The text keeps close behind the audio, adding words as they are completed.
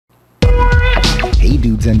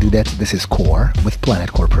dudes and dudettes, this is Core with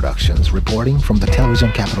Planet Core Productions, reporting from the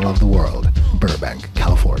television capital of the world, Burbank,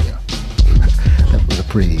 California. That was a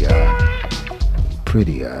pretty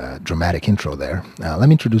dramatic intro there. Let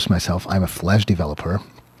me introduce myself. I'm a Flash developer,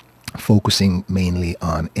 focusing mainly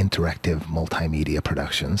on interactive multimedia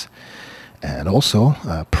productions. And also,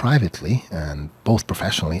 privately, and both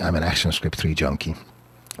professionally, I'm an ActionScript 3 junkie,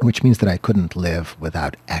 which means that I couldn't live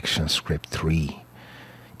without ActionScript 3,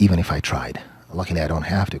 even if I tried. Luckily, I don't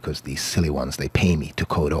have to, because these silly ones, they pay me to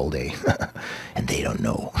code all day, and they don't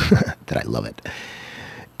know that I love it.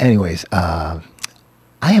 Anyways, I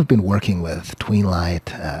have been working with TweenLite,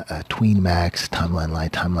 TweenMax, Timeline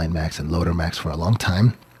Lite, Timeline Max, and Loader Max for a long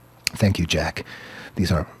time. Thank you, Jack.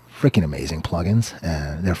 These are freaking amazing plugins,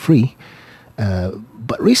 and they're free.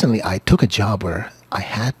 But recently, I took a job where I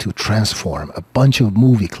had to transform a bunch of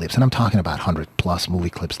movie clips, and I'm talking about 100+ movie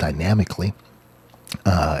clips dynamically,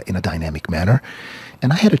 in a dynamic manner.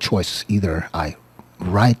 And I had a choice. Either I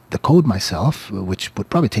write the code myself, which would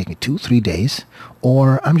probably take me 2-3 days,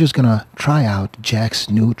 or I'm just gonna try out Jack's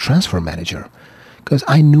new TransformManager, because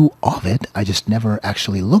I knew of it, I just never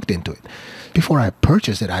actually looked into it. Before I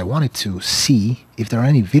purchased it, I wanted to see if there are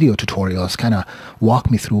any video tutorials, kind of walk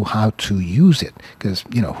me through how to use it, because,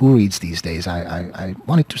 you know, who reads these days? I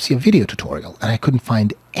wanted to see a video tutorial, and I couldn't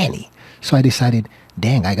find any. So I decided,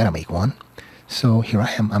 dang, I gotta make one. So here I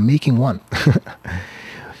am, I'm making one.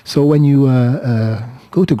 So when you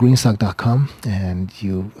go to GreenSock.com and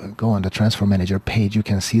you go on the TransformManager page, you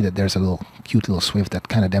can see that there's a cute little Swift that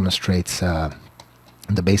kind of demonstrates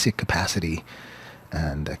the basic capacity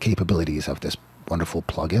and capabilities of this wonderful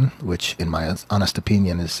plugin, which in my honest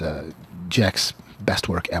opinion is Jack's best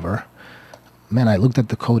work ever. Man, I looked at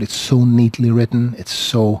the code, it's so neatly written, it's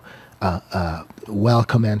so well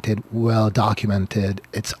commented, well documented,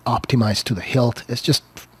 it's optimized to the hilt. It's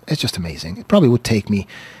just amazing. It probably would take me,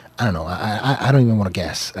 I don't know, I don't even want to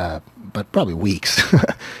guess, but probably weeks.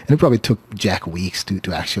 And it probably took Jack weeks to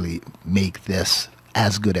actually make this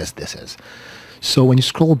as good as this is. So when you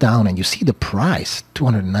scroll down and you see the price,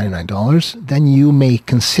 $299, then you may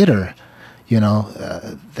consider, you know,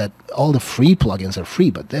 that all the free plugins are free,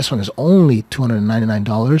 but this one is only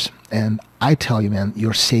 $299. And I tell you, man,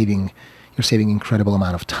 you're saving incredible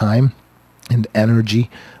amount of time and energy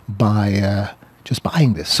by just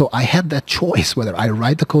buying this. So I had that choice whether I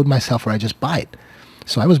write the code myself or I just buy it.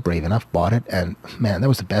 So I was brave enough, bought it, and man, that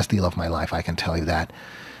was the best deal of my life. I can tell you that.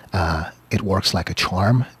 It works like a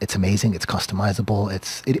charm. It's amazing. It's customizable.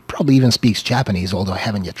 It probably even speaks Japanese, although I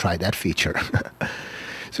haven't yet tried that feature.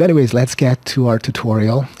 So anyways, let's get to our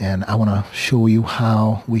tutorial, and I want to show you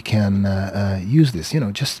how we can use this, you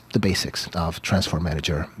know, just the basics of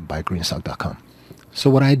TransformManager by GreenSock.com. So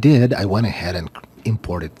what I did, I went ahead and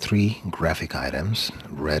imported 3 graphic items: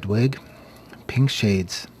 Redwig, Pink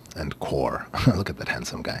Shades, and Core. Look at that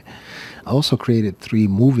handsome guy. I also created 3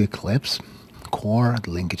 movie clips. Core,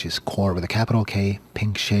 the linkage is Core with a capital K.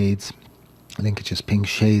 Pink Shades, linkage is Pink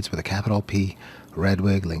Shades with a capital P.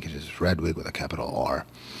 Redwig, linkage is Redwig with a capital R.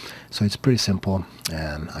 So it's pretty simple,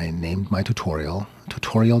 and I named my tutorial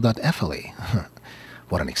tutorial.fla.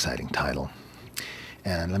 What an exciting title.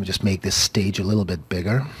 And let me just make this stage a little bit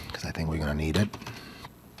bigger, because I think we're going to need it.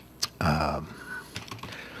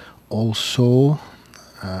 Also,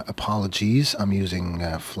 apologies, I'm using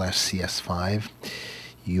Flash CS5.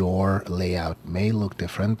 Your layout may look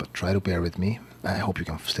different, but try to bear with me. I hope you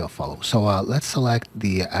can still follow. So let's select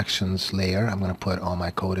the actions layer. I'm going to put all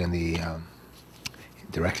my code in the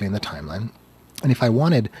directly in the timeline. And if I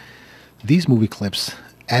wanted these movie clips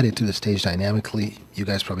added to the stage dynamically, you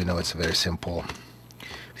guys probably know it's a very simple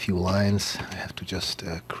few lines. I have to just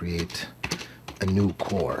create a new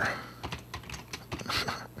core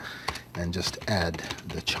and just add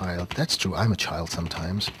the child. That's true, I'm a child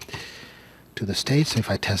sometimes. To the stage. So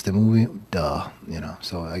if I test the movie, duh, you know,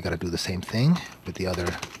 so I gotta do the same thing with the other,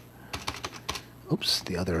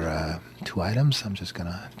 the other 2 items. I'm just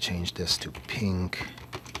gonna change this to Pink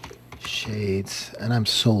Shades, and I'm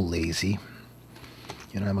so lazy,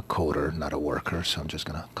 you know, I'm a coder, not a worker, so I'm just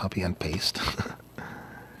gonna copy and paste.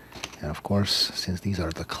 And of course, since these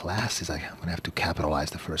are the classes, I'm gonna have to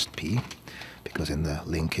capitalize the first P, because in the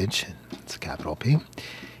linkage it's a capital P.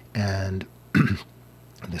 And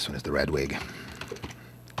this one is the Redwig.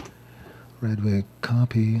 Redwig,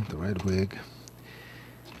 copy the Redwig.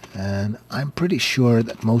 And I'm pretty sure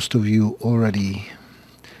that most of you already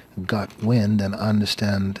got wind and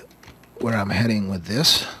understand where I'm heading with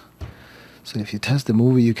this. So if you test the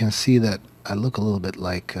movie, you can see that I look a little bit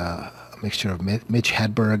like a mixture of Mitch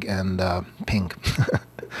Hedberg and Pink,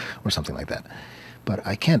 or something like that. But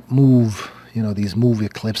I can't move, you know, these movie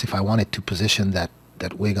clips if I wanted to position that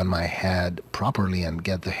that wig on my head properly and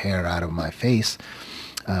get the hair out of my face,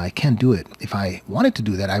 I can't do it. If I wanted to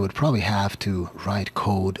do that, I would probably have to write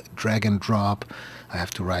code, drag and drop. I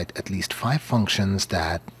have to write at least 5 functions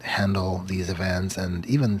that handle these events, and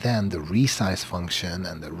even then the resize function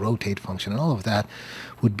and the rotate function and all of that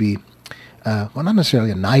would be, well, not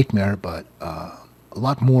necessarily a nightmare, but a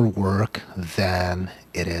lot more work than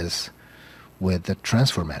it is with the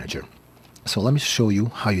Transform Manager. So let me show you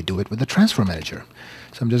how you do it with the Transform Manager.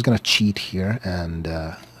 So I'm just going to cheat here and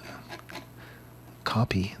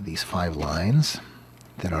copy these 5 lines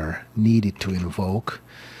that are needed to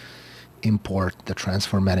import the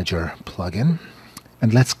Transform Manager plugin.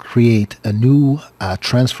 And let's create a new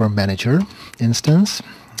Transform Manager instance.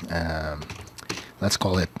 Let's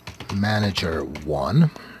call it Manager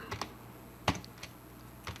 1.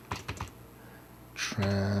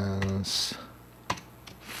 Transform,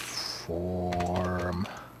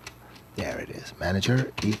 there it is,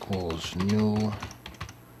 Manager equals new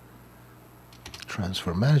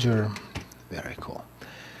Transform Manager. Very cool.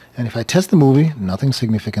 And if I test the movie, nothing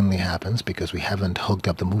significantly happens because we haven't hooked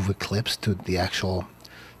up the movie clips to the actual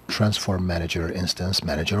Transform Manager instance,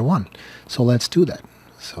 Manager 1. So let's do that.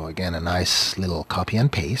 So again, a nice little copy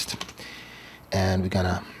and paste. And we're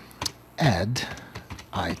gonna add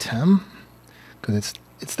item, because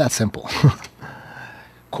it's that simple.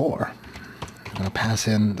 Core. I'm gonna pass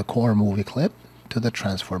in the core movie clip to the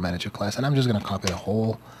Transform Manager class, and I'm just gonna copy the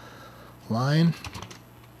whole line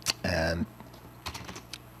and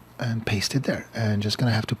paste it there, and just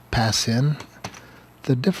gonna have to pass in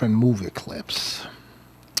the different movie clips.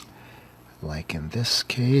 Like in this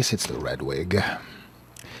case, it's the red wig.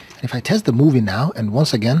 And if I test the movie now, and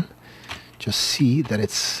once again, just see that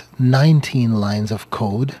it's 19 lines of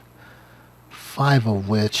code, 5 of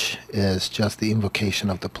which is just the invocation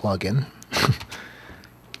of the plugin.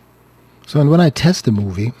 So, and when I test the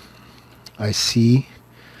movie, I see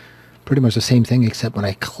pretty much the same thing, except when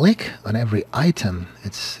I click on every item,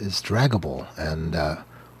 it's draggable and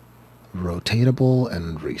rotatable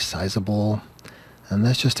and resizable, and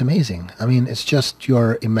that's just amazing. I mean, it's just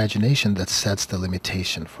your imagination that sets the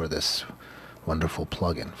limitation for this wonderful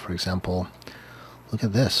plugin. For example, look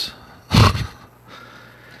at this.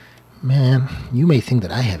 Man, you may think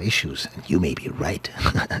that I have issues, and you may be right.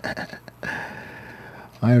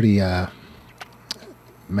 I already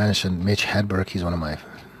mentioned Mitch Hedberg. He's one of my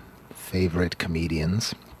favorite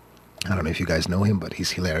comedians. I don't know if you guys know him, but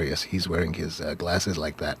he's hilarious. He's wearing his glasses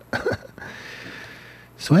like that.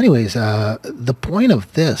 So anyways, the point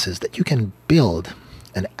of this is that you can build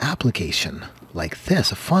an application like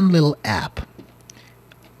this, a fun little app,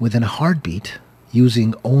 within a heartbeat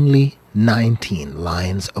using only 19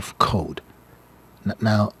 lines of code.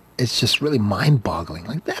 Now, it's just really mind-boggling.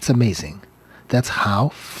 Like, that's amazing. That's how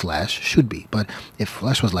Flash should be. But if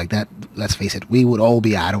Flash was like that, let's face it, we would all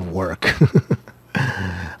be out of work.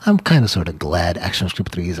 I'm kind of sort of glad ActionScript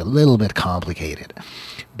 3 is a little bit complicated.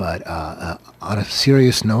 But on a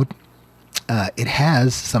serious note, it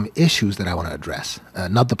has some issues that I want to address.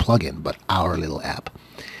 Not the plugin, but our little app.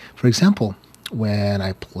 For example, when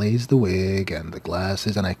I place the wig and the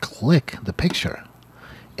glasses and I click the picture,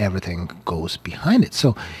 everything goes behind it.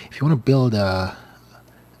 So if you want to build a,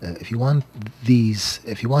 if you want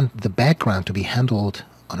the background to be handled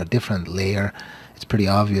on a different layer, it's pretty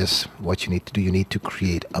obvious what you need to do. You need to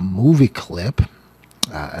create a movie clip,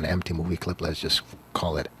 an empty movie clip. Let's just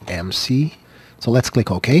call it MC. So let's click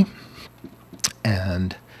OK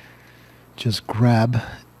and just grab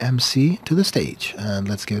MC to the stage, and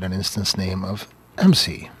let's give it an instance name of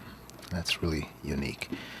MC. That's really unique.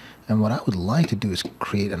 And what I would like to do is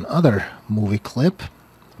create another movie clip,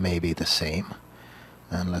 maybe the same,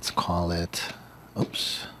 and let's call it,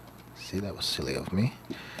 oops, see, that was silly of me.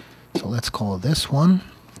 So let's call this one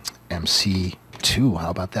MC2. How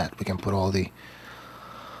about that? We can put all the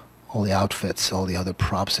outfits, all the other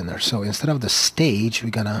props in there. So instead of the stage, we're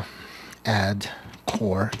gonna add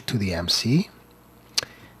core to the MC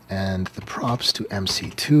and the props to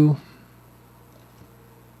MC2.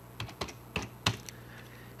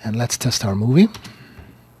 And let's test our movie.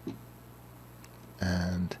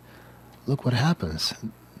 And look what happens.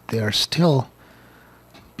 They are still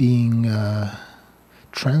being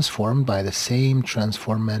transformed by the same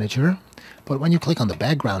Transform Manager. But when you click on the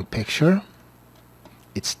background picture,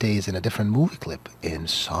 it stays in a different movie clip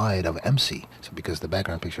inside of MC. So because the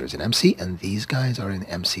background picture is in MC and these guys are in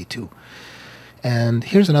MC2. And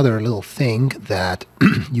here's another little thing that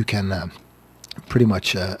you can pretty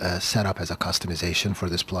much set up as a customization for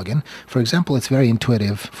this plugin. For example, it's very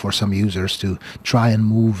intuitive for some users to try and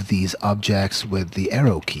move these objects with the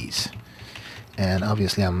arrow keys. And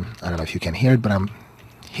obviously I don't know if you can hear it, but I'm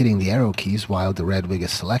hitting the arrow keys while the red wig is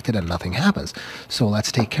selected and nothing happens. So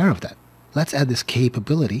let's take care of that. Let's add this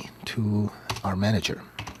capability to our manager.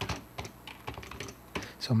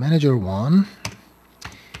 So manager 1,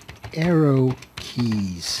 arrow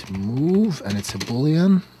keys move, and it's a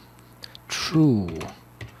boolean, true.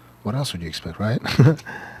 What else would you expect, right?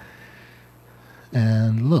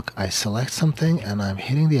 And look, I select something and I'm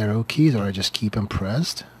hitting the arrow keys, or I just keep them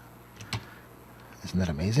pressed. Isn't that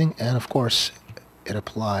amazing? And of course, it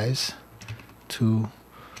applies to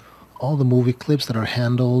all the movie clips that are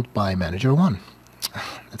handled by manager 1.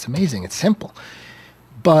 That's amazing. It's simple.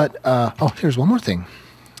 But, oh, here's one more thing.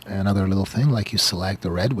 Another little thing, like you select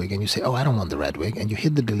the red wig and you say, oh, I don't want the red wig, and you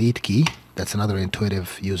hit the delete key. That's another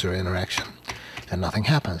intuitive user interaction. And nothing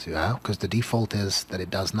happens, yeah, because the default is that it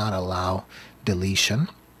does not allow deletion.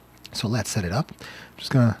 So let's set it up. I'm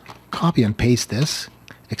just going to copy and paste this,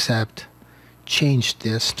 except change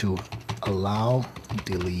this to allow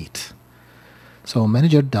delete. So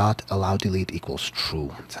manager.allowDelete equals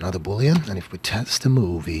true. It's another boolean, and if we test the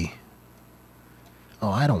movie, oh,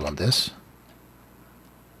 I don't want this.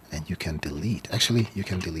 And you can delete. Actually, you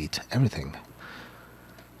can delete everything.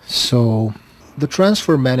 So the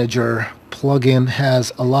TransformManager plugin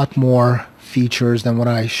has a lot more features than what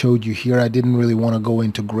I showed you here. I didn't really want to go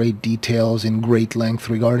into great details in great length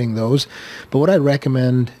regarding those. But what I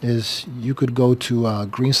recommend is you could go to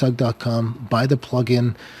GreenSock.com, buy the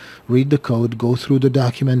plugin, read the code, go through the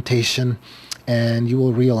documentation, and you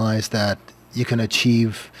will realize that you can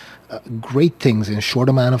achieve great things in a short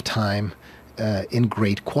amount of time in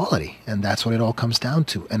great quality. And that's what it all comes down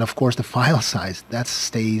to. And of course, the file size, that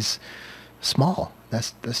stays small.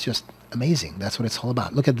 That's just amazing. That's what it's all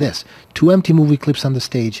about. Look at this. 2 empty movie clips on the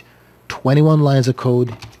stage, 21 lines of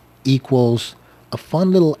code equals a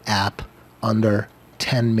fun little app under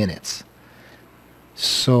 10 minutes.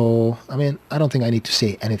 So, I mean, I don't think I need to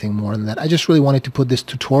say anything more than that. I just really wanted to put this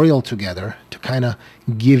tutorial together to kind of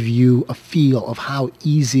give you a feel of how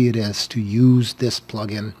easy it is to use this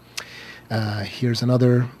plugin. Here's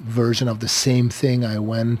another version of the same thing. I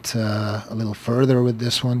went a little further with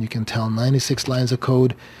this one. You can tell 96 lines of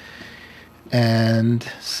code. And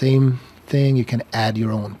same thing, you can add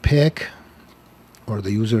your own pick, or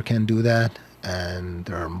the user can do that. And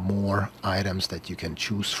there are more items that you can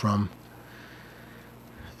choose from.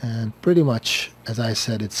 And pretty much, as I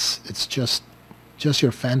said, it's just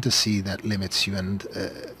your fantasy that limits you, and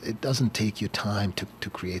it doesn't take you time to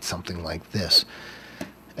create something like this.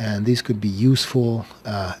 And these could be useful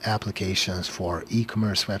applications for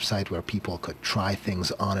e-commerce website where people could try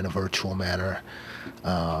things on in a virtual manner.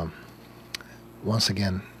 Once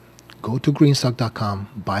again, go to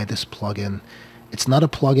greensock.com, buy this plugin. It's not a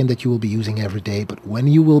plugin that you will be using every day, but when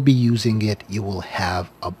you will be using it, you will have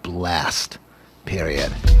a blast,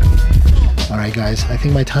 period. All right, guys, I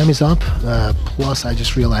think my time is up. Plus, I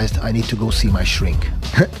just realized I need to go see my shrink.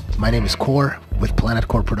 My name is Core with Planet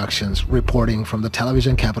Core Productions, reporting from the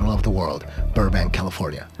television capital of the world, Burbank,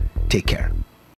 California. Take care.